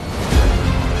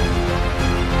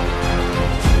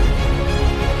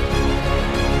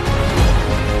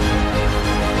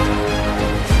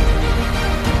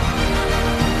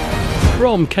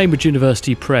From Cambridge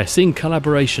University Press, in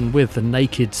collaboration with the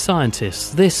Naked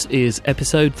Scientists, this is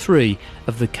episode 3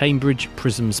 of the Cambridge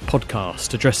Prisms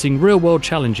Podcast, addressing real-world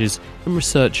challenges in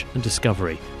research and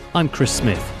discovery. I'm Chris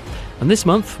Smith. And this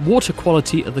month, water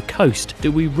quality at the coast.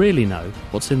 Do we really know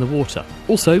what's in the water?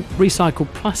 Also,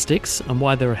 recycled plastics and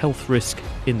why they're a health risk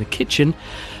in the kitchen,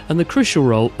 and the crucial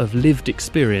role of lived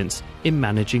experience in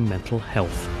managing mental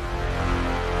health.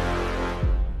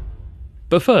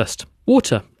 But first,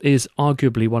 water is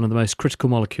arguably one of the most critical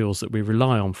molecules that we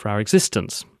rely on for our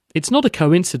existence. It's not a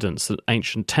coincidence that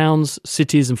ancient towns,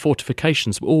 cities and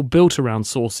fortifications were all built around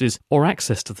sources or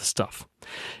access to the stuff.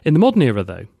 In the modern era,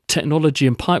 though, technology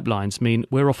and pipelines mean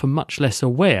we're often much less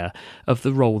aware of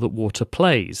the role that water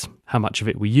plays, how much of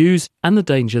it we use, and the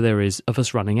danger there is of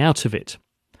us running out of it.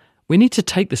 We need to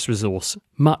take this resource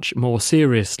much more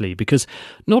seriously because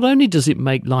not only does it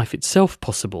make life itself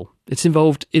possible, it's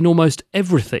involved in almost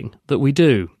everything that we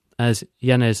do, as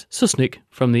Janez Susnik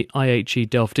from the IHE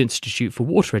Delft Institute for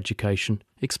Water Education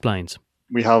explains.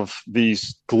 We have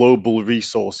these global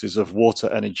resources of water,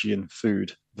 energy and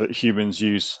food that humans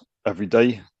use every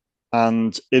day.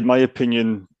 And in my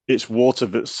opinion, it's water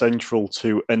that's central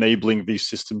to enabling these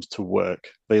systems to work.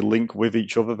 They link with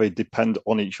each other, they depend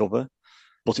on each other.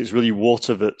 But it's really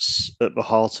water that's at the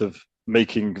heart of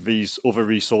making these other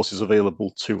resources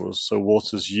available to us. So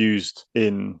water's used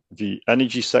in the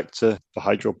energy sector for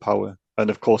hydropower.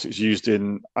 And of course, it's used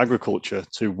in agriculture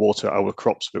to water our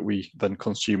crops that we then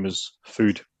consume as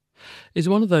food. It's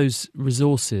one of those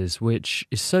resources which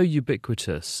is so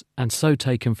ubiquitous and so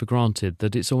taken for granted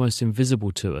that it's almost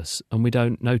invisible to us, and we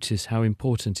don't notice how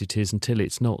important it is until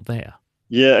it's not there.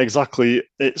 Yeah, exactly.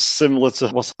 It's similar to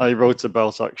what I wrote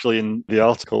about actually in the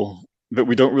article, that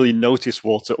we don't really notice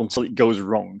water until it goes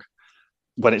wrong,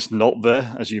 when it's not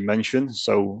there, as you mentioned.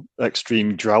 So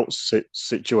extreme drought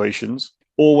situations,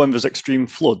 or when there's extreme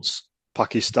floods.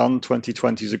 Pakistan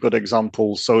 2020 is a good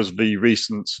example. So is the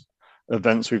recent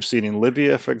events we've seen in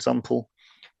Libya, for example.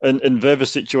 And they're the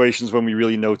situations when we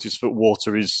really notice that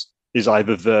water is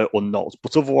either there or not.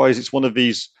 But otherwise, it's one of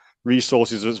these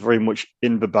resources that's very much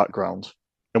in the background.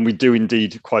 And we do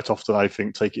indeed quite often, I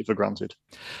think, take it for granted.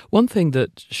 One thing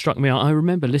that struck me, I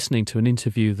remember listening to an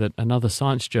interview that another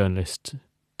science journalist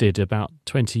did about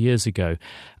 20 years ago,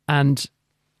 and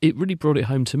it really brought it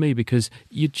home to me because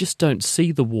you just don't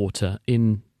see the water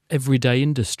in everyday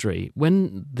industry.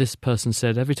 When this person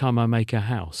said, every time I make a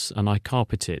house and I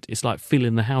carpet it, it's like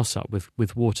filling the house up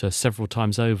with water several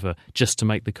times over just to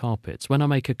make the carpets. When I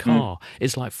make a car,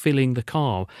 it's like filling the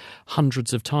car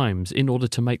hundreds of times in order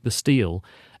to make the steel,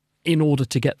 in order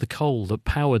to get the coal that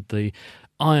powered the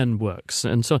ironworks.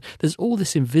 And so there's all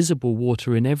this invisible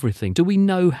water in everything. Do we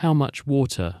know how much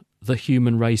water the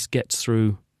human race gets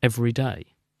through every day?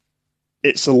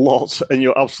 It's a lot, and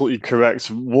you're absolutely correct.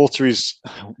 Water is,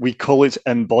 we call it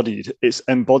embodied. It's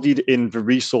embodied in the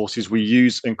resources we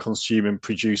use and consume and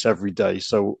produce every day.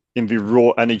 So in the raw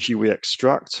energy we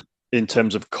extract, in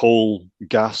terms of coal,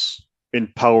 gas,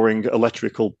 in powering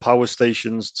electrical power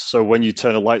stations. So when you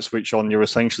turn a light switch on, you're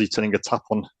essentially turning a tap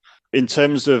on. In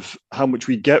terms of how much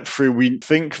we get through, we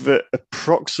think that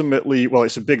approximately, well,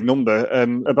 it's a big number,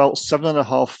 about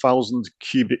 7,500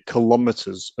 cubic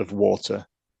kilometers of water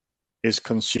is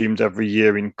consumed every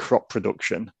year in crop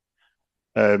production,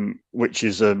 which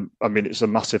is, it's a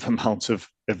massive amount of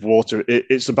water.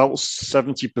 It's about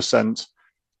 70%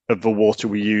 of the water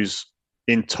we use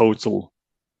in total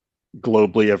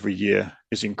globally every year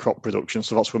is in crop production.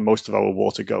 So that's where most of our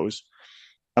water goes.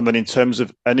 And then in terms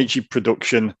of energy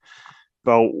production,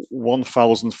 about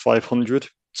 1,500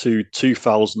 to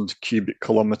 2,000 cubic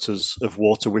kilometers of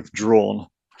water withdrawn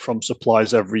from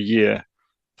supplies every year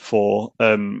for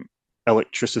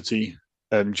electricity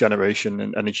generation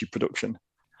and energy production.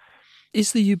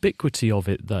 Is the ubiquity of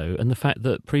it, though, and the fact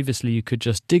that previously you could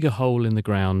just dig a hole in the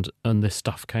ground and this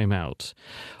stuff came out,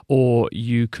 or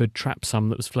you could trap some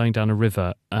that was flowing down a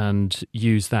river and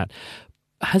use that,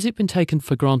 has it been taken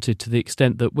for granted to the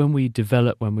extent that when we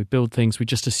build things, we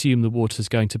just assume the water's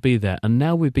going to be there, and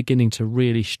now we're beginning to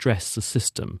really stress the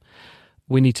system?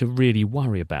 We need to really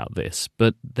worry about this,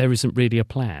 but there isn't really a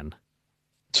plan.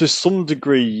 To some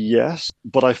degree, yes,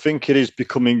 but I think it is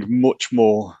becoming much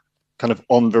more kind of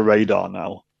on the radar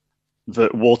now,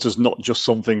 that water's not just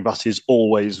something that is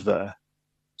always there.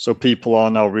 So people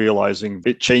are now realizing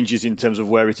it changes in terms of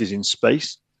where it is in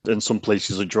space, and some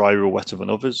places are drier or wetter than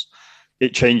others.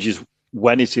 It changes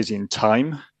when it is in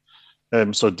time,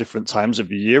 so different times of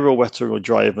the year are wetter or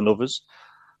drier than others.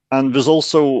 And there's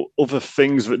also other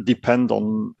things that depend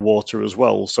on water as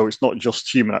well. So it's not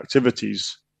just human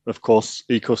activities. Of course,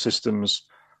 ecosystems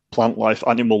plant life,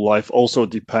 animal life also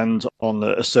depend on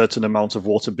a certain amount of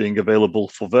water being available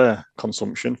for their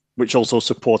consumption, which also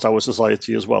support our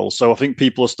society as well. So I think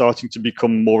people are starting to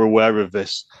become more aware of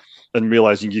this and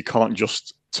realizing you can't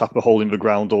just tap a hole in the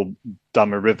ground or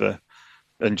dam a river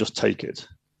and just take it.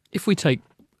 If we take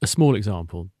a small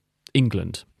example,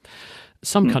 England,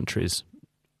 some countries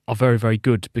are very, very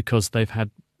good because they've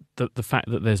had the fact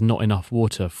that there's not enough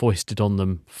water foisted on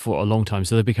them for a long time,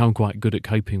 so they've become quite good at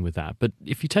coping with that. But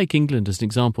if you take England as an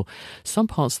example, some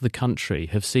parts of the country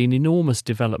have seen enormous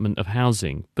development of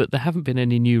housing, but there haven't been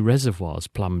any new reservoirs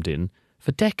plumbed in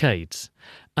for decades.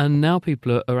 And now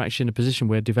people are actually in a position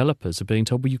where developers are being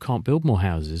told, well, you can't build more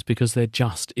houses because there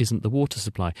just isn't the water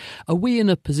supply. Are we in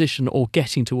a position, or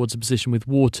getting towards a position with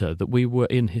water, that we were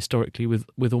in historically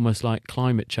with almost like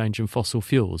climate change and fossil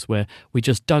fuels, where we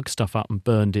just dug stuff up and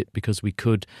burned it because we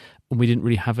could, and we didn't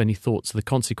really have any thoughts of the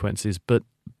consequences? But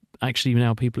actually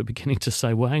now people are beginning to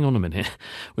say, well, hang on a minute,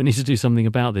 we need to do something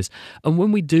about this. And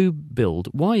when we do build,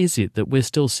 why is it that we're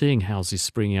still seeing houses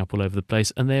springing up all over the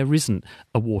place and there isn't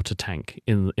a water tank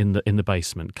in the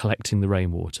basement collecting the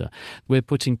rainwater? We're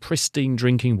putting pristine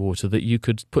drinking water that you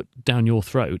could put down your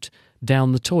throat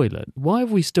down the toilet. Why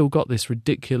have we still got this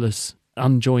ridiculous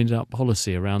unjoined up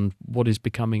policy around what is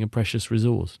becoming a precious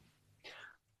resource?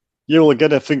 Yeah, well,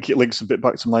 again, I think it links a bit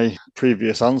back to my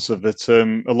previous answer that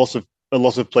a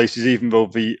lot of places, even though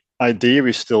the idea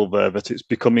is still there that it's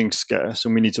becoming scarce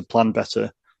and we need to plan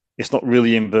better, it's not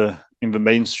really in the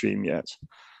mainstream yet.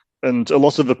 And a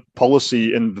lot of the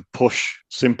policy and the push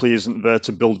simply isn't there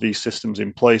to build these systems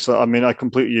in place. I mean, I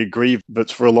completely agree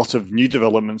that for a lot of new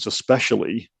developments,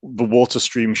 especially, the water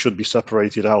stream should be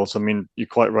separated out. I mean, you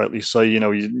quite rightly say,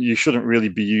 you shouldn't really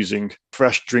be using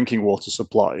fresh drinking water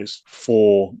supplies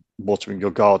for watering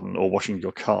your garden or washing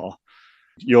your car.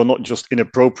 You're not just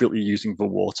inappropriately using the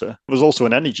water. There's also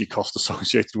an energy cost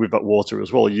associated with that water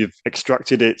as well. You've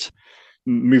extracted it,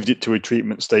 moved it to a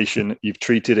treatment station, you've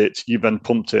treated it, you then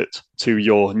pumped it to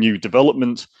your new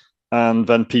development, and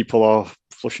then people are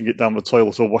flushing it down the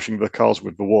toilet or washing their cars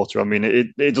with the water. I mean,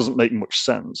 it doesn't make much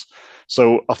sense.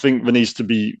 So I think there needs to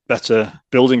be better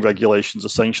building regulations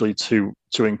essentially to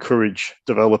encourage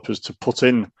developers to put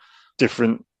in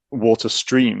different water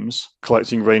streams,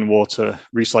 collecting rainwater,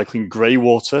 recycling grey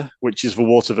water, which is the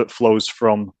water that flows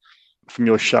from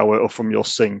your shower or from your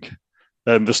sink.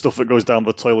 The stuff that goes down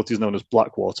the toilet is known as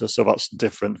black water, so that's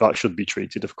different. That should be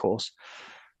treated, of course.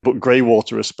 But grey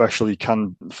water especially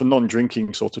can, for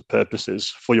non-drinking sort of purposes,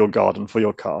 for your garden, for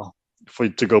your car, for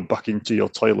it to go back into your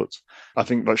toilet. I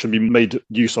think that should be made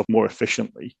use of more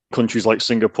efficiently. Countries like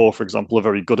Singapore, for example, are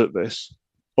very good at this.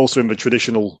 Also in the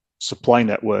traditional supply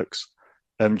networks,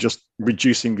 just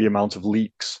reducing the amount of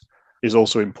leaks is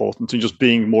also important, and just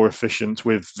being more efficient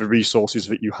with the resources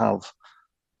that you have.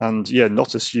 And yeah,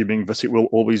 not assuming that it will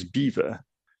always be there.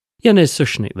 Janez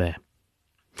Sushnik there.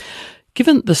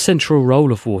 Given the central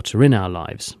role of water in our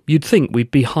lives, you'd think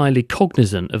we'd be highly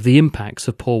cognizant of the impacts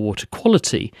of poor water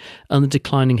quality and the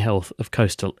declining health of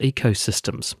coastal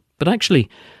ecosystems. But actually,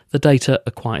 the data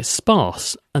are quite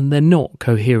sparse and they're not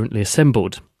coherently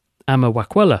assembled. Amma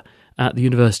Wakwella at the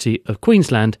University of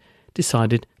Queensland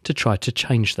decided to try to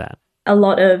change that. A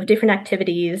lot of different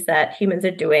activities that humans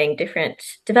are doing, different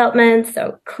developments,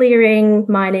 so clearing,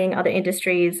 mining, other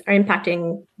industries are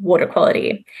impacting water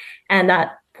quality. And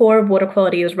that poor water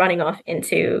quality is running off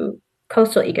into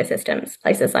coastal ecosystems,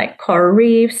 places like coral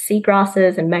reefs,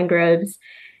 seagrasses, and mangroves.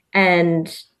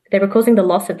 And they were causing the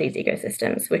loss of these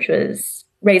ecosystems, which was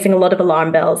raising a lot of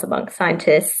alarm bells among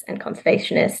scientists and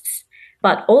conservationists,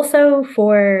 but also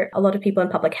for a lot of people in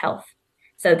public health.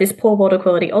 So this poor water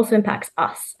quality also impacts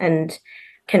us and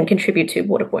can contribute to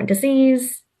waterborne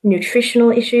disease,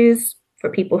 nutritional issues for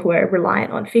people who are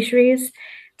reliant on fisheries.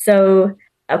 So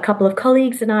a couple of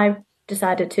colleagues and I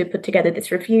decided to put together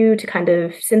this review to kind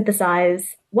of synthesize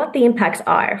what the impacts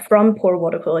are from poor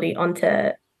water quality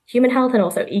onto human health and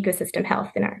also ecosystem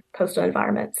health in our coastal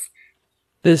environments.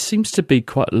 There seems to be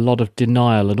quite a lot of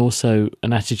denial and also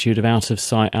an attitude of out of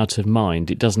sight, out of mind.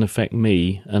 It doesn't affect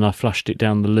me, and I flushed it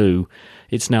down the loo.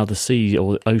 It's now the sea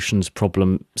or ocean's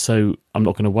problem, so I'm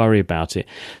not going to worry about it.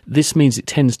 This means it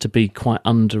tends to be quite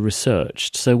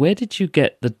under-researched. So where did you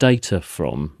get the data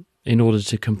from in order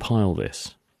to compile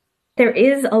this? There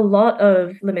is a lot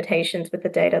of limitations with the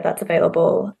data that's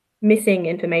available, missing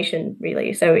information,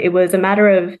 really. So it was a matter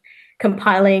of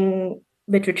compiling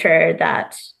literature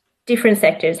that different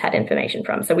sectors had information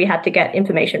from. So we had to get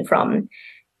information from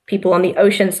people on the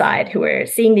ocean side who were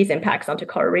seeing these impacts onto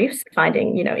coral reefs,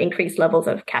 finding, increased levels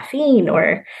of caffeine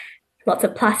or lots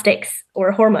of plastics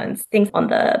or hormones, things on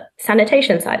the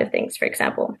sanitation side of things, for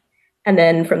example. And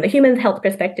then from the human health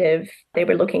perspective, they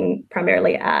were looking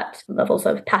primarily at levels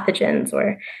of pathogens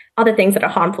or other things that are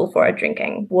harmful for our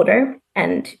drinking water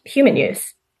and human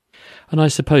use. And I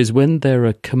suppose when there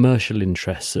are commercial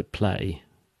interests at play,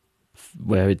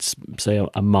 where it's, say,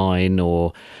 a mine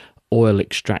or oil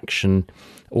extraction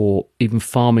or even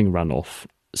farming runoff,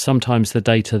 sometimes the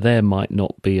data there might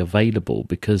not be available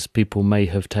because people may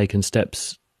have taken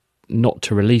steps not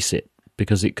to release it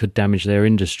because it could damage their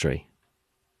industry.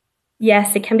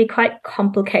 Yes, it can be quite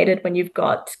complicated when you've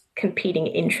got competing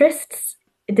interests.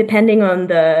 Depending on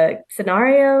the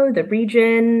scenario, the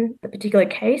region, the particular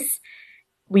case,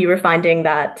 we were finding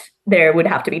that there would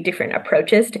have to be different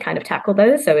approaches to kind of tackle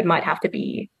those. So it might have to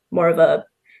be more of a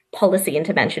policy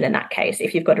intervention in that case,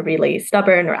 if you've got a really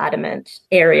stubborn or adamant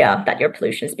area that your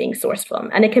pollution is being sourced from.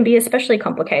 And it can be especially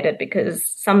complicated because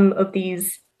some of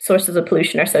these sources of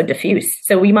pollution are so diffuse.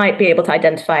 So we might be able to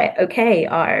identify, okay,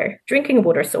 our drinking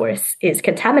water source is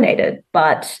contaminated,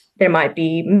 but there might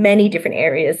be many different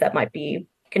areas that might be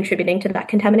contributing to that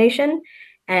contamination.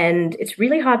 And it's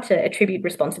really hard to attribute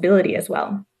responsibility as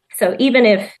well. So even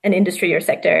if an industry or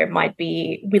sector might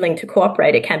be willing to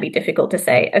cooperate, it can be difficult to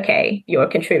say, okay, you're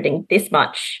contributing this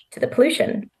much to the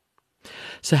pollution.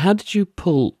 So how did you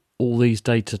pull all these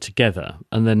data together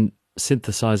and then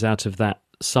synthesize out of that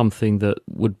something that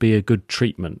would be a good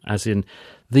treatment, as in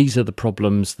these are the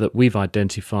problems that we've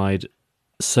identified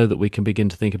so that we can begin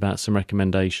to think about some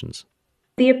recommendations?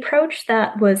 The approach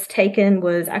that was taken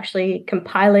was actually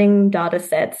compiling data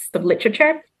sets of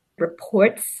literature,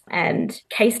 reports, and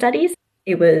case studies.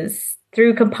 It was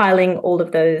through compiling all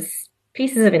of those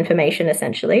pieces of information,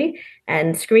 essentially,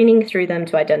 and screening through them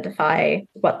to identify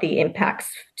what the impacts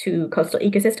to coastal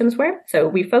ecosystems were. So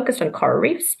we focused on coral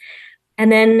reefs.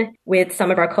 And then with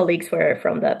some of our colleagues who are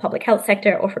from the public health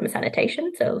sector or from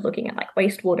sanitation, so looking at like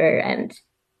wastewater and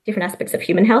different aspects of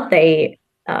human health,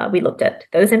 we looked at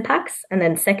those impacts. And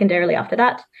then secondarily after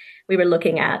that, we were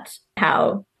looking at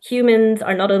how humans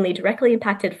are not only directly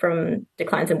impacted from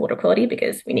declines in water quality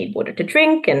because we need water to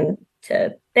drink and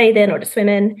to bathe in or to swim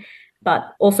in,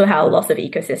 but also how loss of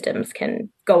ecosystems can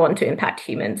go on to impact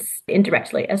humans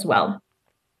indirectly as well.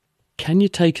 Can you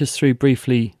take us through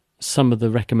briefly some of the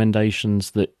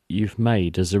recommendations that you've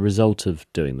made as a result of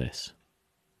doing this?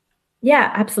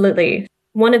 Yeah, absolutely.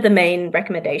 One of the main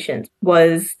recommendations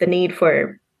was the need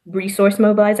for resource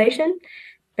mobilization,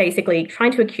 basically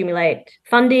trying to accumulate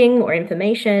funding or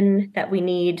information that we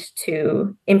need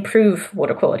to improve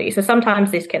water quality. So sometimes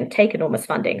this can take enormous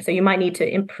funding. So you might need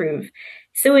to improve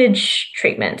sewage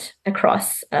treatment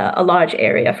across a large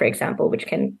area, for example, which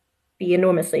can be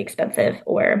enormously expensive,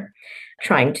 or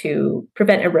trying to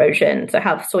prevent erosion, so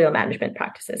have soil management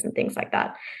practices and things like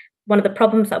that. One of the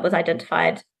problems that was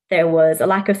identified, there was a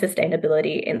lack of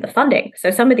sustainability in the funding.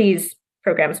 So some of these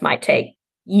programs might take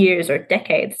years or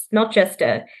decades, not just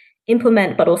to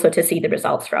implement, but also to see the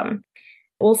results from.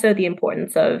 Also the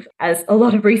importance of, as a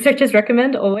lot of researchers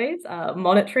recommend always,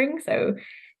 monitoring. So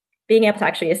being able to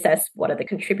actually assess what are the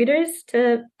contributors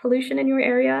to pollution in your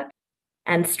area,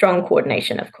 and strong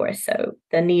coordination, of course. So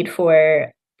the need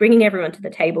for bringing everyone to the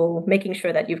table, making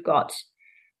sure that you've got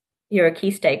your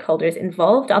key stakeholders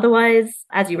involved. Otherwise,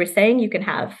 as you were saying, you can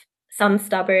have some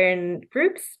stubborn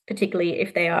groups, particularly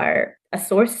if they are a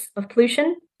source of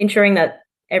pollution, ensuring that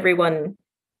everyone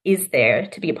is there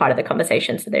to be a part of the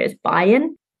conversation, so there's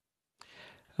buy-in.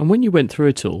 And when you went through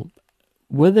it all,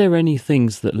 were there any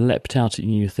things that leapt out at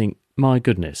you and you think, my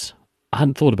goodness, I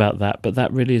hadn't thought about that, but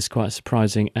that really is quite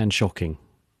surprising and shocking?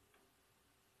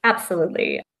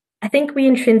 Absolutely. I think we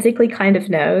intrinsically kind of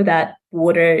know that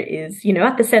water is,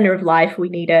 at the center of life. We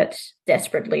need it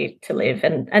desperately to live.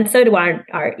 And so do our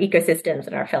ecosystems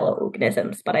and our fellow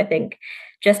organisms. But I think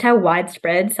just how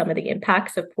widespread some of the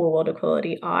impacts of poor water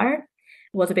quality are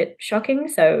was a bit shocking.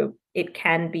 So it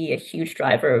can be a huge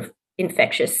driver of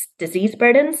infectious disease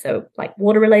burden, so like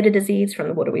water-related disease from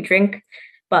the water we drink.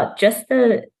 But just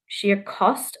the sheer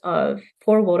cost of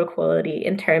poor water quality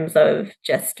in terms of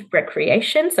just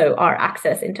recreation, so our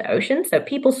access into oceans, so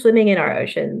people swimming in our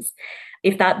oceans,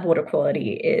 if that water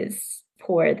quality is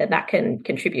poor, then that can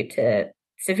contribute to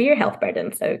severe health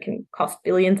burdens. So it can cost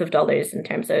billions of dollars in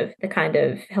terms of the kind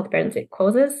of health burdens it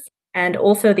causes. And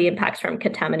also the impacts from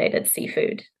contaminated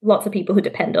seafood. Lots of people who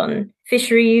depend on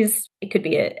fisheries. It could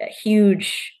be a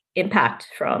huge impact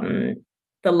from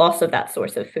the loss of that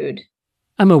source of food.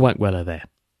 Emma Wankweller there.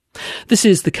 This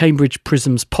is the Cambridge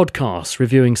Prisms Podcast,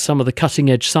 reviewing some of the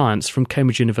cutting-edge science from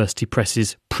Cambridge University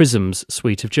Press's Prisms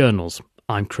suite of journals.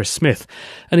 I'm Chris Smith,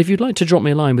 and if you'd like to drop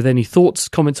me a line with any thoughts,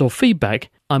 comments or feedback,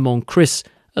 I'm on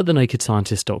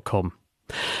chris@thenakedscientist.com.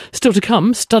 Still to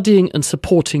come, studying and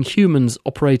supporting humans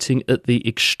operating at the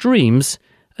extremes,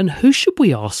 and who should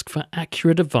we ask for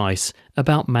accurate advice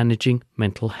about managing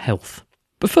mental health?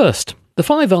 But first, the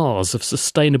 5 R's of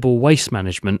sustainable waste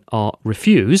management are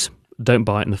refuse, don't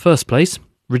buy it in the first place,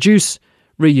 reduce,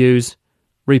 reuse,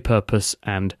 repurpose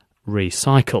and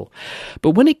recycle.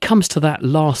 But when it comes to that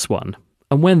last one,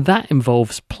 and when that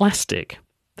involves plastic,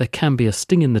 there can be a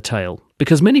sting in the tail,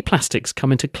 because many plastics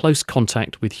come into close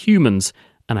contact with humans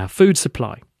and our food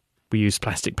supply. We use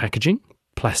plastic packaging,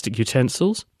 plastic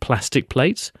utensils, plastic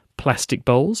plates, plastic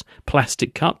bowls,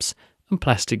 plastic cups and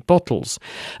plastic bottles.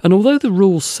 And although the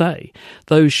rules say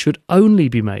those should only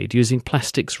be made using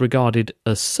plastics regarded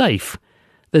as safe,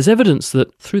 there's evidence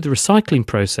that through the recycling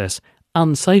process,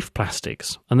 unsafe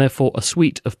plastics, and therefore a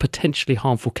suite of potentially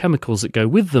harmful chemicals that go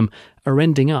with them, are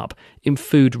ending up in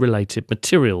food-related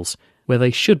materials, where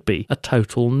they should be a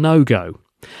total no-go.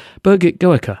 Birgit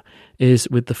Goecker is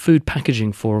with the Food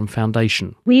Packaging Forum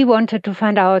Foundation. We wanted to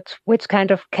find out which kind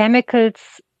of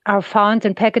chemicals are found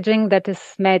in packaging that is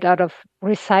made out of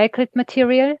recycled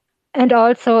material, and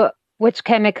also which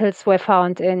chemicals were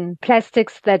found in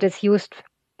plastics that is used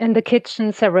in the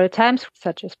kitchen several times,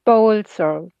 such as bowls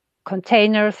or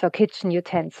containers or kitchen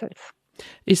utensils.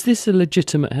 Is this a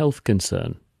legitimate health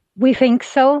concern? We think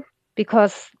so,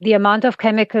 because the amount of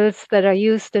chemicals that are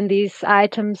used in these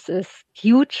items is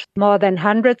huge, more than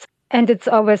hundreds, and it's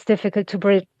always difficult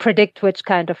to predict which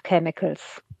kind of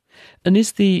chemicals. And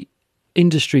is the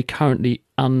industry currently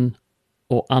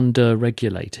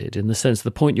under-regulated, in the sense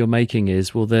the point you're making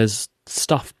is, well, there's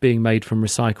stuff being made from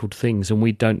recycled things and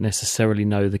we don't necessarily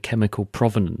know the chemical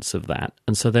provenance of that,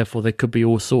 and so therefore there could be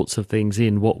all sorts of things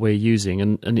in what we're using,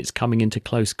 and it's coming into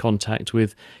close contact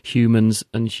with humans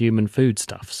and human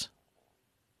foodstuffs?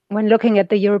 When looking at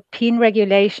the European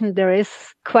regulation, there is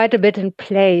quite a bit in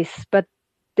place, but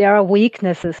there are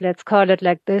weaknesses, let's call it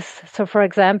like this. So for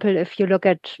example, if you look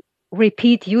at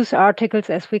repeat use articles,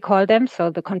 as we call them, so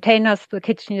the containers, the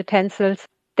kitchen utensils,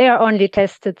 they are only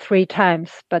tested 3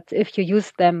 times. But if you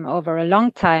use them over a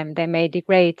long time, they may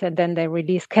degrade and then they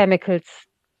release chemicals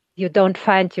you don't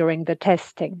find during the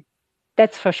testing.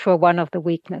 That's for sure one of the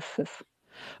weaknesses.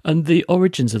 And the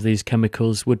origins of these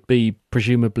chemicals would be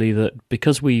presumably that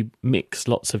because we mix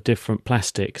lots of different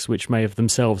plastics, which may have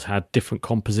themselves had different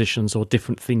compositions or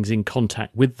different things in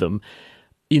contact with them,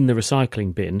 in the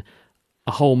recycling bin,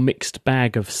 a whole mixed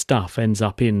bag of stuff ends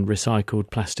up in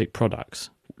recycled plastic products,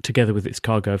 together with its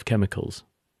cargo of chemicals.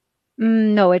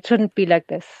 No, it shouldn't be like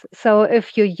this. So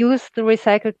if you use the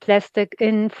recycled plastic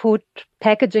in food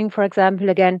packaging, for example,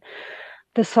 again,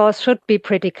 the source should be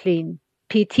pretty clean.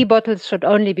 PET bottles should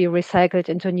only be recycled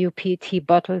into new PET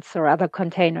bottles or other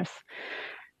containers.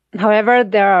 However,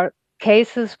 there are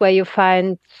cases where you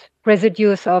find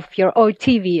residues of your old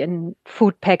TV in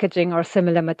food packaging or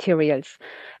similar materials.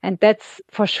 And that's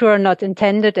for sure not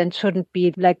intended and shouldn't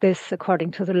be like this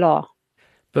according to the law.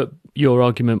 But your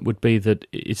argument would be that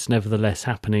it's nevertheless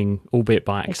happening, albeit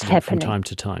by accident, from time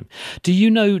to time. Do you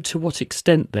know to what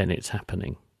extent then it's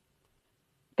happening?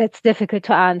 That's difficult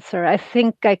to answer. I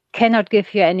think I cannot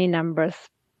give you any numbers.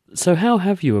 So how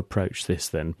have you approached this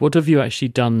then? What have you actually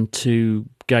done to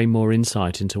gain more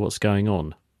insight into what's going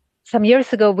on? Some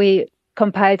years ago, we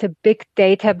compiled a big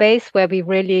database where we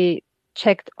really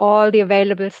checked all the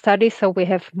available studies. So we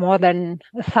have more than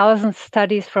 1,000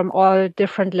 studies from all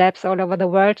different labs all over the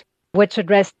world, which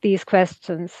addressed these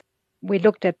questions. We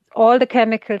looked at all the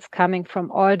chemicals coming from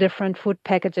all different food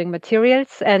packaging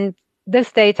materials, and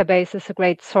this database is a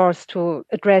great source to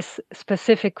address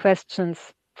specific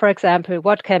questions. For example,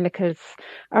 what chemicals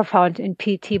are found in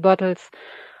PET bottles,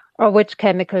 or which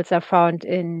chemicals are found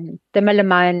in the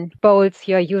melamine bowls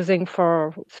you're using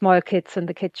for small kids in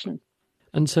the kitchen.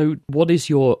 And so what is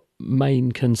your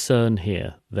main concern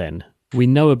here then? We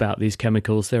know about these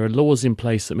chemicals. There are laws in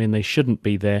place that mean they shouldn't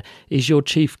be there. Is your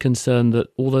chief concern that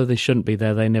although they shouldn't be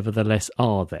there, they nevertheless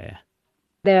are there?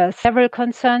 There are several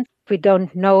concerns. We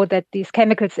don't know that these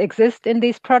chemicals exist in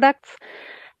these products.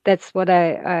 That's what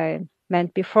I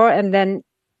meant before. And then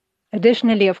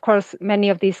additionally, of course, many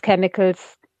of these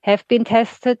chemicals have been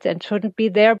tested and shouldn't be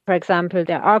there. For example,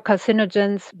 there are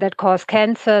carcinogens that cause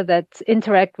cancer, that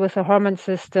interact with the hormone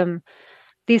system.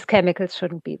 These chemicals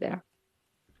shouldn't be there.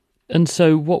 And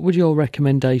so what would your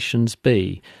recommendations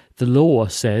be? The law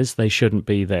says they shouldn't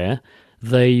be there.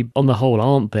 They, on the whole,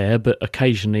 aren't there, but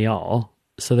occasionally are.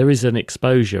 So there is an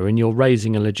exposure and you're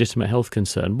raising a legitimate health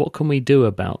concern. What can we do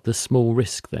about the small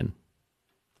risk then?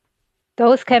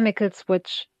 Those chemicals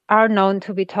which are known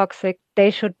to be toxic,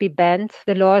 they should be banned.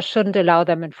 The law shouldn't allow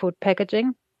them in food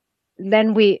packaging.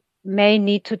 Then we may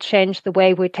need to change the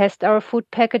way we test our food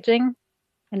packaging.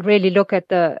 and really look at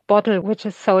the bottle which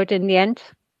is sold in the end,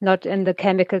 not in the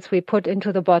chemicals we put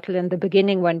into the bottle in the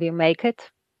beginning when we make it.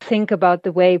 Think about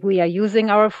the way we are using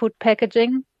our food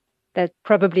packaging. That's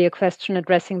probably a question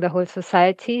addressing the whole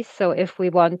society. So if we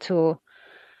want to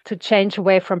change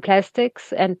away from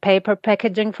plastics and paper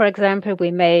packaging, for example,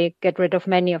 we may get rid of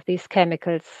many of these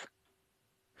chemicals.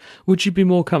 Would you be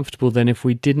more comfortable then if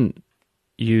we didn't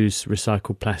use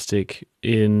recycled plastic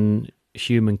in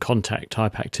human contact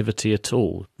type activity at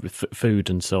all, with food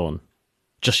and so on?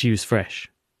 Just use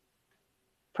fresh?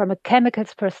 From a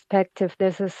chemicals perspective,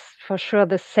 this is for sure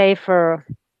the safer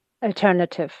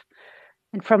alternative.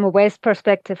 And from a waste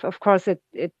perspective, of course, it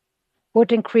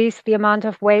would increase the amount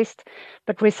of waste,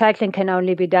 but recycling can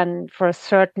only be done for a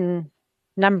certain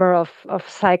number of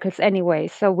cycles anyway.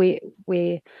 So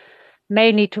we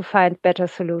may need to find better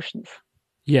solutions.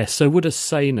 Yes, so would a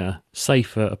saner,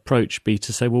 safer approach be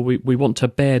to say, well, we want to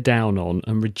bear down on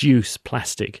and reduce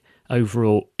plastic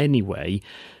overall anyway,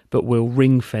 but we'll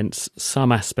ring-fence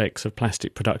some aspects of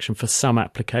plastic production for some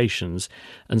applications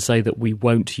and say that we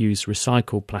won't use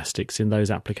recycled plastics in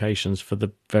those applications for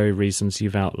the very reasons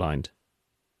you've outlined?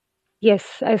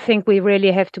 Yes, I think we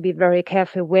really have to be very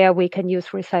careful where we can use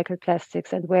recycled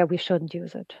plastics and where we shouldn't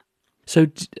use it. So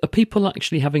are people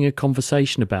actually having a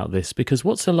conversation about this? Because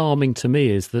what's alarming to me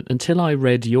is that until I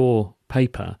read your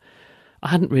paper, I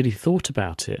hadn't really thought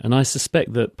about it. And I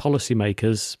suspect that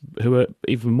policymakers who are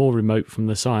even more remote from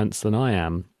the science than I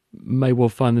am may well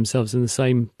find themselves in the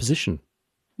same position.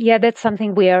 Yeah, that's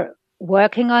something we are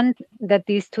working on, that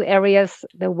these two areas,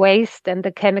 the waste and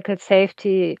the chemical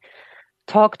safety,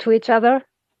 talk to each other.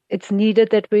 It's needed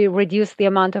that we reduce the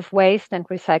amount of waste, and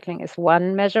recycling is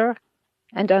one measure.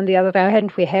 And on the other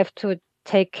hand, we have to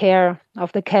take care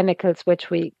of the chemicals which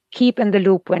we keep in the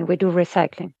loop when we do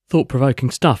recycling.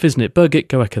 Thought-provoking stuff, isn't it? Birgit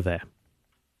Goecker there.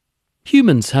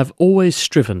 Humans have always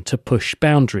striven to push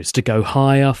boundaries, to go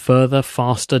higher, further,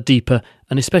 faster, deeper,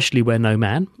 and especially where no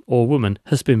man or woman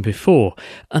has been before.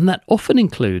 And that often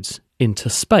includes into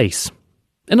space.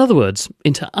 In other words,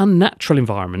 into unnatural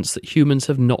environments that humans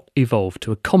have not evolved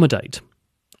to accommodate.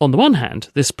 On the one hand,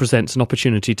 this presents an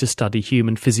opportunity to study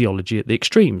human physiology at the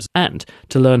extremes and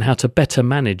to learn how to better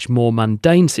manage more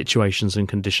mundane situations and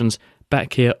conditions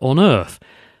back here on Earth.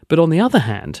 But on the other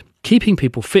hand, keeping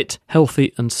people fit,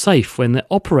 healthy and safe when they're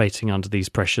operating under these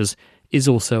pressures is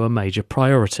also a major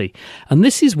priority. And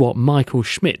this is what Michael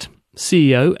Schmidt,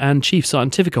 CEO and Chief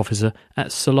Scientific Officer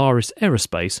at Solaris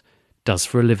Aerospace, does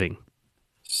for a living.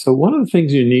 So one of the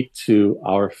things unique to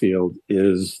our field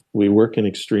is we work in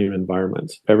extreme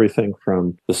environments, everything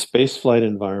from the spaceflight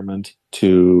environment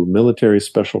to military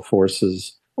special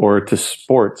forces or to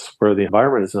sports where the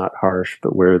environment is not harsh,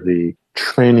 but where the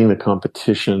training, the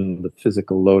competition, the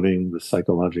physical loading, the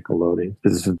psychological loading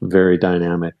is very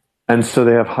dynamic. And so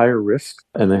they have higher risk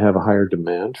and they have a higher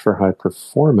demand for high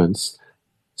performance.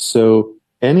 So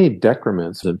any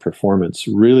decrements in performance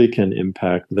really can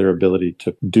impact their ability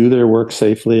to do their work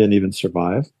safely and even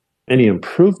survive. Any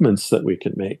improvements that we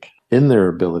can make in their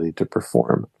ability to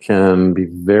perform can be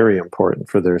very important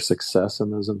for their success in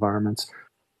those environments.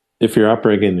 If you're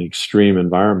operating in an extreme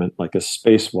environment like a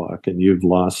spacewalk and you've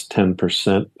lost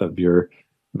 10% of your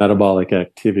metabolic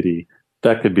activity,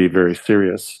 that could be very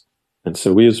serious. And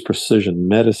so we use precision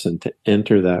medicine to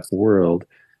enter that world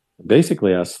and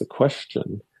basically ask the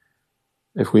question,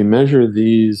 if we measure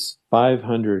these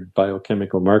 500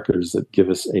 biochemical markers that give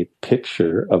us a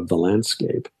picture of the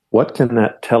landscape, what can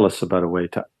that tell us about a way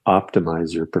to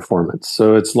optimize your performance?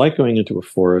 So it's like going into a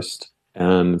forest,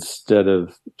 and instead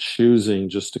of choosing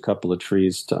just a couple of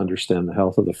trees to understand the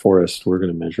health of the forest, we're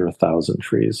going to measure 1,000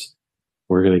 trees.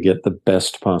 We're going to get the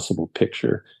best possible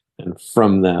picture. And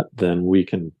from that, then we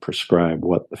can prescribe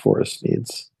what the forest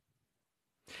needs.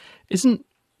 Isn't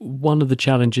one of the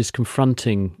challenges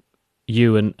confronting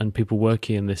you and people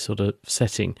working in this sort of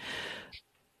setting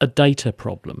a data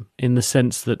problem, in the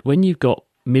sense that when you've got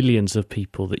millions of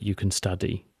people that you can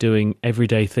study doing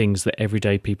everyday things that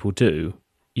everyday people do,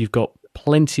 you've got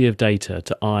plenty of data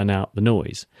to iron out the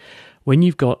noise. When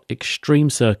you've got extreme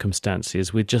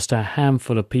circumstances with just a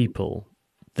handful of people,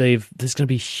 there's going to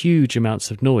be huge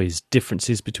amounts of noise,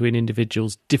 differences between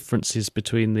individuals, differences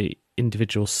between the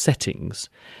individual settings.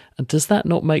 And does that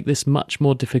not make this much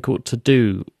more difficult to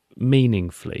do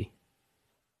meaningfully?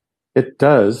 It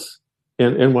does,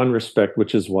 in one respect,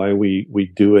 which is why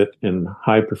we do it in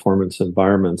high performance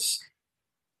environments.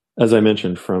 As I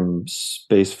mentioned, from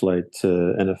spaceflight to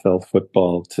NFL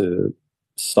football to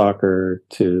soccer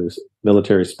to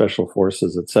military special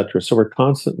forces, etc. So we're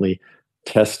constantly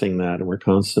testing that and we're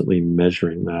constantly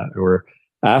measuring that. And we're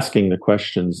asking the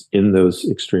questions in those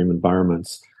extreme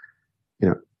environments.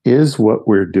 is what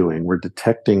we're doing, we're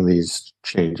detecting these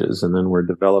changes, and then we're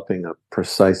developing a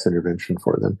precise intervention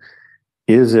for them.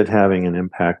 Is it having an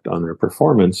impact on their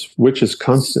performance, which is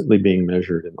constantly being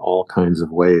measured in all kinds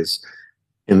of ways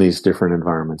in these different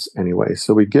environments anyway?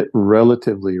 So we get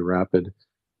relatively rapid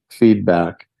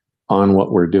feedback on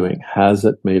what we're doing. Has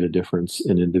it made a difference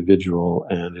in individual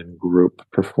and in group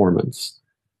performance?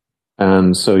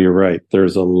 And so you're right,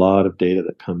 there's a lot of data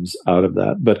that comes out of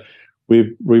that. But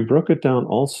we broke it down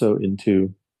also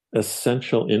into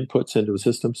essential inputs into a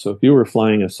system. So if you were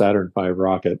flying a Saturn V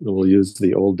rocket, and we'll use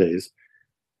the old days,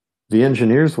 the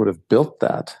engineers would have built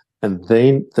that, and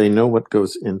they know what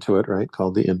goes into it, right?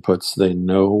 Called the inputs. They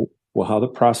know how the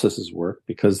processes work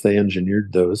because they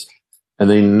engineered those, and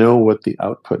they know what the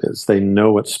output is. They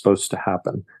know what's supposed to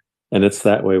happen. And it's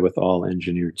that way with all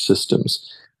engineered systems.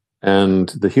 And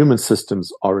the human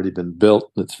system's already been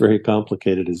built. It's very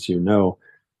complicated, as you know.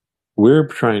 We're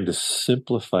trying to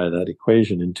simplify that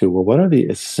equation into, well, what are the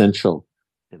essential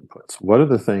inputs? What are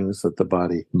the things that the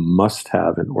body must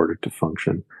have in order to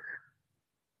function?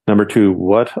 Number two,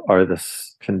 what are the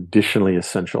conditionally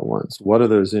essential ones? What are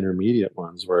those intermediate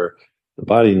ones where the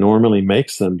body normally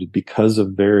makes them because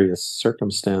of various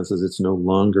circumstances, it's no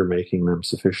longer making them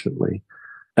sufficiently?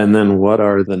 And then what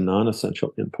are the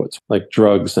non-essential inputs, like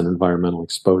drugs and environmental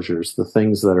exposures, the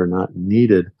things that are not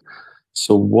needed?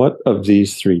 So what of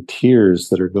these three tiers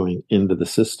that are going into the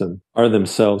system are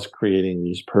themselves creating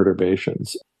these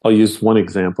perturbations? I'll use one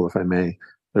example, if I may.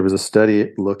 There was a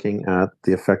study looking at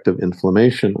the effect of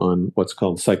inflammation on what's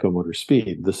called psychomotor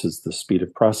speed. This is the speed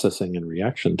of processing and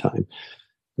reaction time.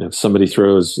 And if somebody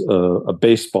throws a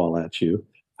baseball at you,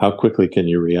 how quickly can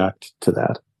you react to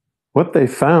that? What they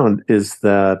found is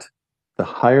that the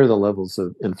higher the levels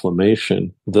of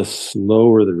inflammation, the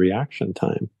slower the reaction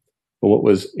time. But what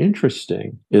was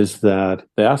interesting is that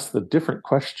they asked the different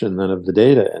question then of the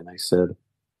data, and they said,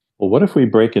 well, what if we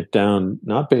break it down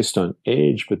not based on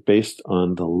age, but based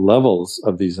on the levels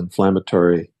of these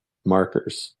inflammatory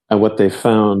markers? And what they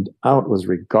found out was,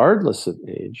 regardless of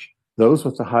age, those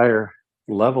with the higher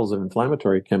levels of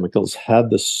inflammatory chemicals had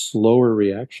the slower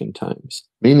reaction times,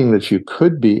 meaning that you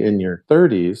could be in your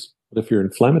 30s, but if your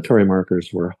inflammatory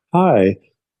markers were high,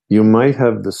 you might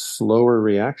have the slower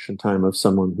reaction time of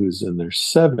someone who's in their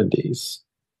 70s.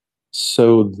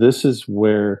 So this is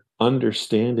where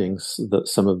understanding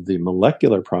some of the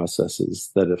molecular processes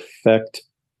that affect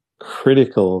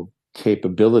critical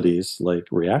capabilities like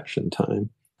reaction time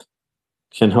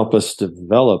can help us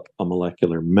develop a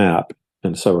molecular map.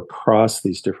 And so across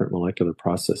these different molecular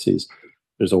processes,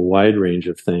 there's a wide range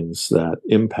of things that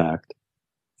impact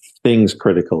things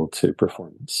critical to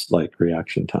performance, like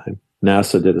reaction time.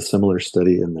 NASA did a similar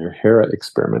study in their Hera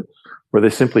experiment where they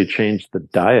simply changed the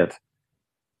diet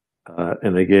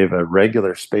and they gave a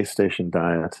regular space station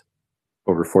diet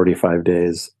over 45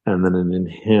 days and then an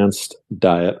enhanced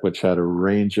diet, which had a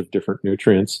range of different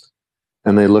nutrients.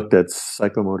 And they looked at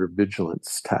psychomotor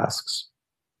vigilance tasks.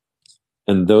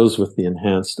 And those with the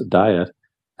enhanced diet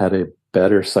had a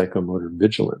better psychomotor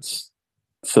vigilance.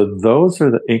 So those are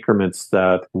the increments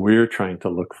that we're trying to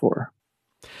look for.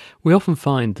 We often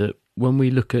find that when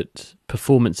we look at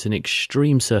performance in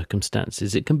extreme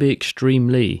circumstances, it can be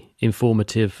extremely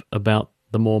informative about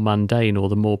the more mundane or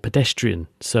the more pedestrian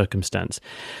circumstance.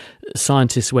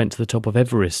 Scientists went to the top of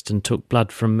Everest and took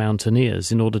blood from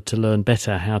mountaineers in order to learn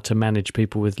better how to manage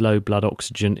people with low blood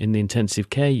oxygen in the intensive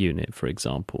care unit, for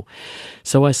example.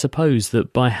 So I suppose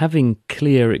that by having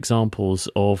clear examples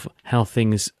of how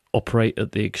things operate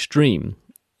at the extreme,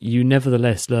 you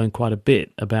nevertheless learn quite a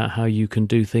bit about how you can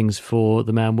do things for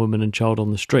the man, woman, and child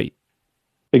on the street.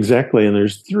 Exactly. And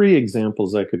there's three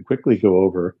examples I could quickly go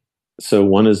over. So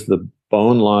one is the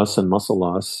bone loss and muscle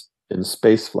loss in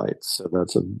space flights. So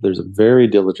there's a very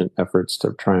diligent efforts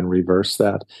to try and reverse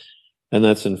that. And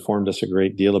that's informed us a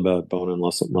great deal about bone and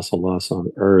muscle loss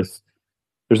on Earth.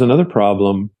 There's another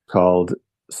problem called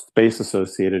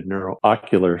space-associated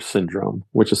neuroocular syndrome,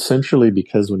 which essentially,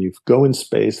 because when you go in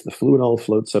space, the fluid all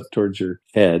floats up towards your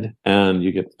head and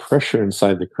you get pressure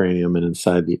inside the cranium and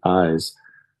inside the eyes,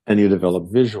 and you develop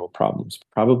visual problems.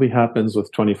 Probably happens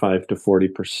with 25 to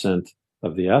 40%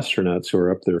 of the astronauts who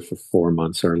are up there for 4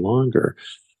 months or longer.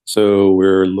 So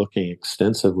we're looking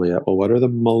extensively at, well, what are the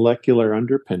molecular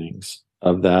underpinnings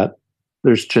of that?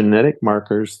 There's genetic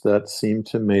markers that seem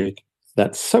to make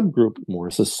that subgroup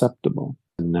more susceptible.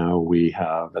 And now we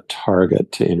have a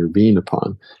target to intervene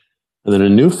upon. And then a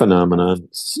new phenomenon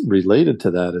related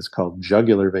to that is called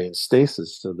jugular vein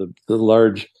stasis. So the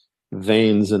large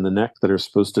veins in the neck that are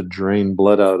supposed to drain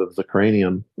blood out of the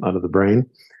cranium, out of the brain,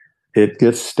 it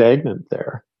gets stagnant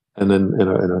there. And then in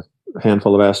a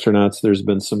handful of astronauts, there's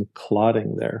been some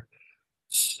clotting there.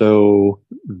 So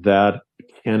that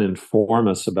can inform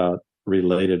us about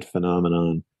related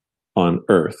phenomenon on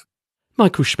Earth.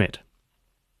 Michael Schmidt.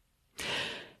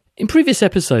 In previous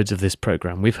episodes of this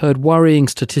programme, we've heard worrying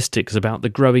statistics about the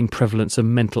growing prevalence of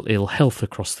mental ill health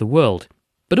across the world.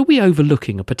 But are we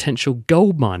overlooking a potential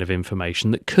goldmine of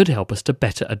information that could help us to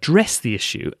better address the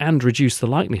issue and reduce the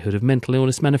likelihood of mental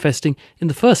illness manifesting in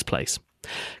the first place?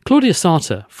 Claudia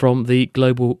Sarter from the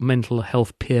Global Mental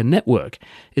Health Peer Network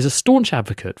is a staunch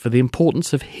advocate for the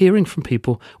importance of hearing from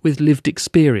people with lived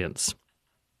experience.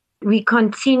 We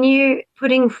continue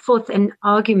putting forth an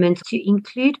argument to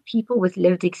include people with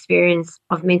lived experience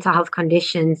of mental health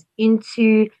conditions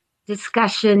into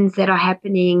discussions that are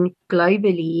happening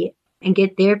globally and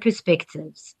get their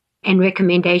perspectives and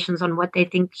recommendations on what they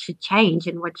think should change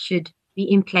and what should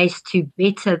be in place to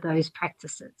better those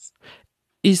practices.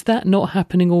 Is that not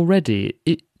happening already?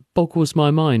 It boggles my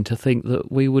mind to think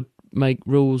that we would make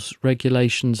rules,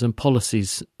 regulations and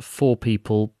policies for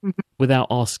people without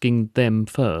asking them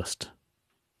first.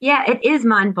 Yeah, it is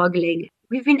mind-boggling.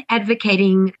 We've been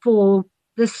advocating for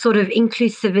this sort of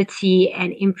inclusivity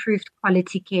and improved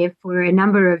quality care for a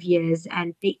number of years,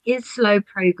 and there is slow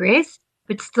progress,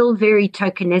 but still very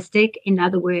tokenistic. In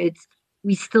other words,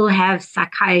 we still have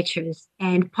psychiatrists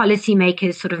and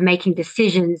policymakers sort of making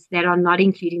decisions that are not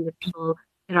including the people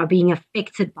that are being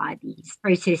affected by these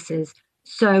processes.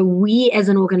 So we as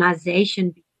an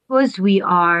organization, because we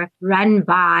are run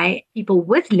by people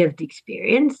with lived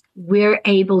experience, we're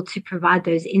able to provide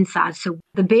those insights. So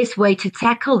the best way to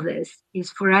tackle this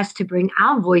is for us to bring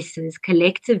our voices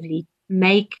collectively,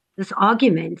 make this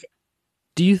argument.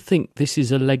 Do you think this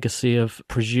is a legacy of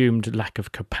presumed lack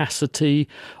of capacity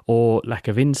or lack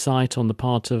of insight on the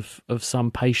part of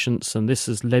some patients, and this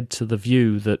has led to the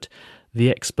view that the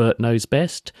expert knows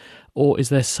best? Or is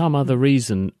there some other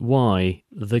reason why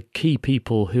the key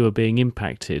people who are being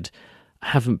impacted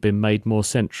haven't been made more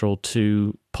central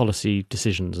to policy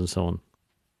decisions and so on?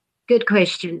 Good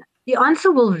question. The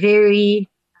answer will vary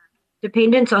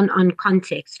dependent on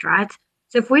context, right?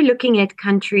 So if we're looking at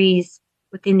countries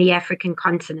within the African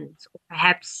continent or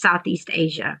perhaps Southeast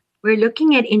Asia, we're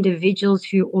looking at individuals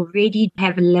who already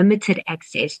have limited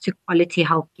access to quality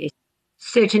healthcare.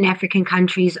 Certain African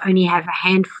countries only have a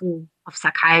handful of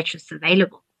psychiatrists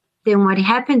available. Then what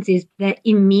happens is the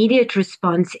immediate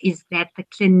response is that the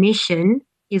clinician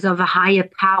is of a higher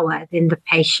power than the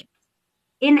patient.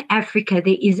 In Africa,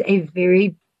 there is a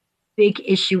very big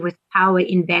issue with power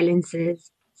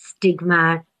imbalances,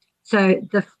 stigma. So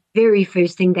the very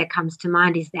first thing that comes to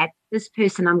mind is that this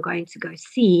person I'm going to go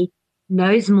see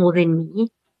knows more than me.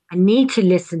 I need to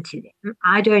listen to them.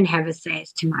 I don't have a say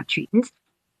as to my treatments.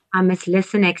 I must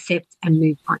listen, accept, and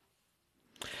move on.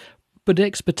 But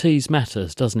expertise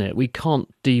matters, doesn't it? We can't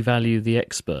devalue the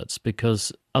experts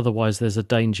because otherwise there's a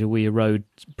danger we erode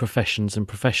professions and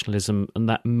professionalism, and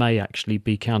that may actually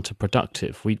be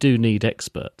counterproductive. We do need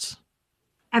experts.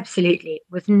 Absolutely,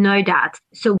 with no doubt.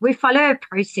 So we follow a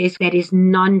process that is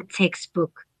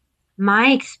non-textbook.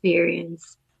 My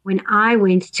experience, when I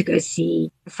went to go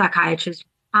see a psychiatrist,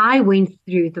 I went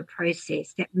through the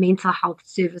process, that mental health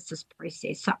services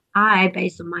process. So I,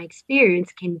 based on my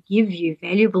experience, can give you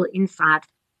valuable insight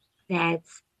that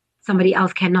somebody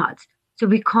else cannot. So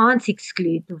we can't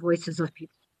exclude the voices of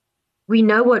people. We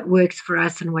know what works for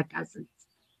us and what doesn't.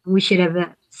 And we should have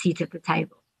a seat at the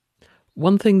table.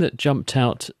 One thing that jumped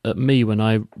out at me when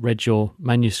I read your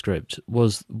manuscript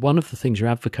was one of the things you're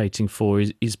advocating for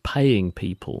is paying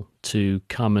people to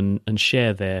come and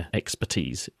share their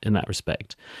expertise in that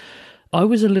respect. I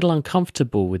was a little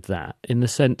uncomfortable with that in the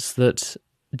sense that,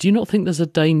 do you not think there's a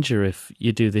danger if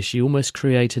you do this? You almost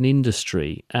create an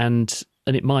industry and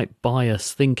it might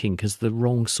bias thinking because the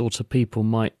wrong sort of people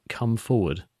might come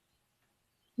forward.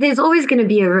 There's always going to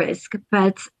be a risk,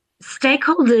 but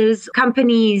stakeholders,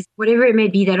 companies, whatever it may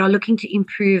be, that are looking to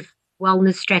improve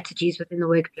wellness strategies within the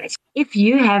workplace. If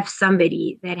you have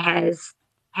somebody that has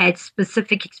had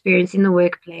specific experience in the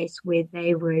workplace where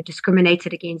they were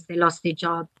discriminated against, they lost their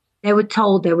job, they were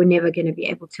told they were never going to be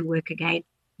able to work again,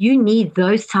 you need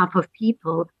those type of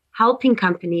people helping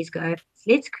companies go,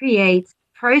 let's create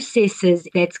processes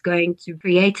that's going to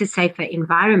create a safer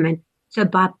environment. So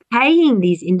by paying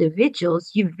these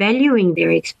individuals, you're valuing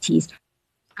their expertise.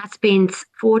 I spent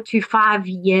 4 to 5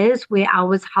 years where I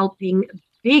was helping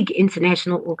big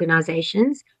international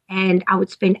organizations, and I would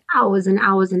spend hours and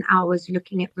hours and hours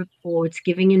looking at reports,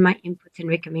 giving in my input and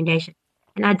recommendation,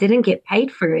 and I didn't get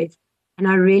paid for it. And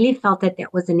I really felt that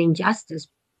that was an injustice.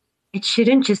 It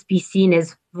shouldn't just be seen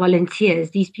as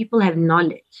volunteers. These people have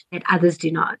knowledge that others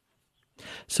do not.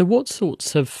 So what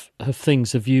sorts of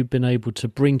things have you been able to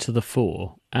bring to the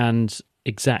fore and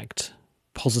exact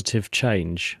positive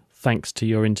change thanks to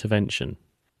your intervention?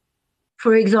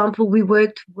 For example, we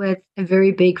worked with a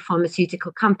very big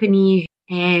pharmaceutical company,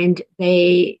 and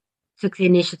they took the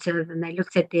initiative and they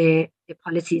looked at their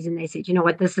policies and they said, you know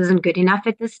what, this isn't good enough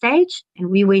at this stage. And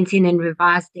we went in and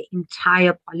revised the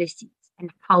entire policies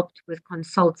and helped with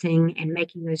consulting and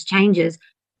making those changes.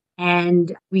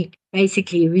 And we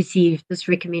basically received this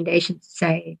recommendation to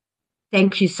say,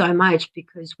 thank you so much,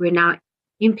 because we're now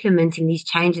implementing these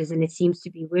changes and it seems to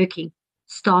be working.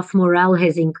 Staff morale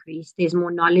has increased. There's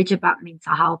more knowledge about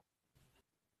mental health.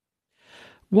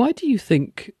 Why do you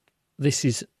think this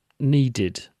is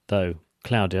needed, though,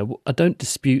 Claudia? I don't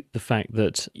dispute the fact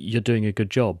that you're doing a good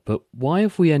job, but why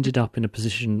have we ended up in a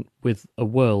position with a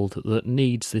world that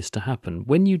needs this to happen?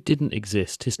 When you didn't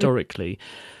exist historically,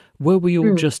 were we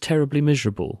all just terribly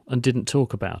miserable and didn't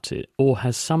talk about it? Or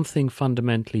has something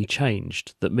fundamentally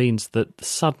changed that means that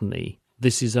suddenly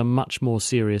this is a much more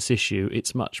serious issue,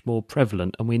 it's much more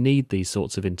prevalent, and we need these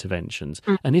sorts of interventions?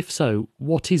 And if so,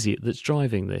 what is it that's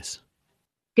driving this?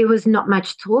 There was not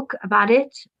much talk about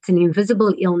it. It's an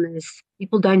invisible illness.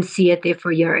 People don't see it,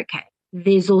 therefore you're okay.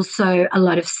 There's also a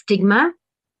lot of stigma.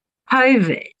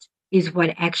 COVID is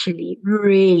what actually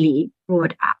really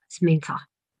brought up mental health,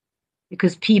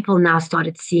 because people now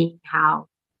started seeing how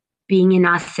being in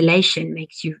isolation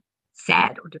makes you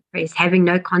sad or depressed, having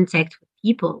no contact with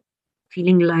people,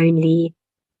 feeling lonely.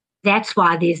 That's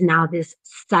why there's now this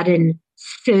sudden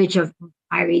surge of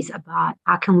inquiries about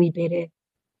how can we better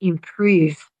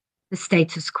improve the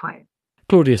status quo.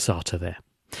 Claudia Sarter there.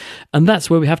 And that's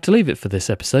where we have to leave it for this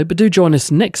episode, but do join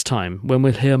us next time when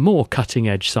we'll hear more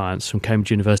cutting-edge science from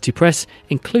Cambridge University Press,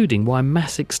 including why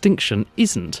mass extinction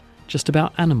isn't just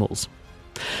about animals.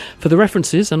 For the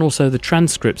references and also the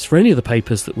transcripts for any of the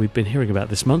papers that we've been hearing about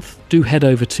this month, do head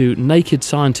over to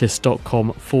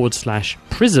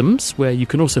nakedscientist.com/prisms, where you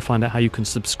can also find out how you can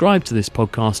subscribe to this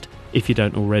podcast if you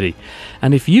don't already.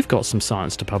 And if you've got some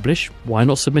science to publish, why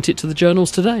not submit it to the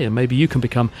journals today, and maybe you can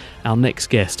become our next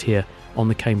guest here on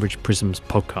the Cambridge Prisms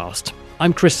podcast.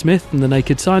 I'm Chris Smith from The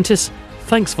Naked Scientist.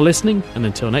 Thanks for listening, and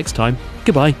until next time,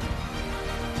 goodbye.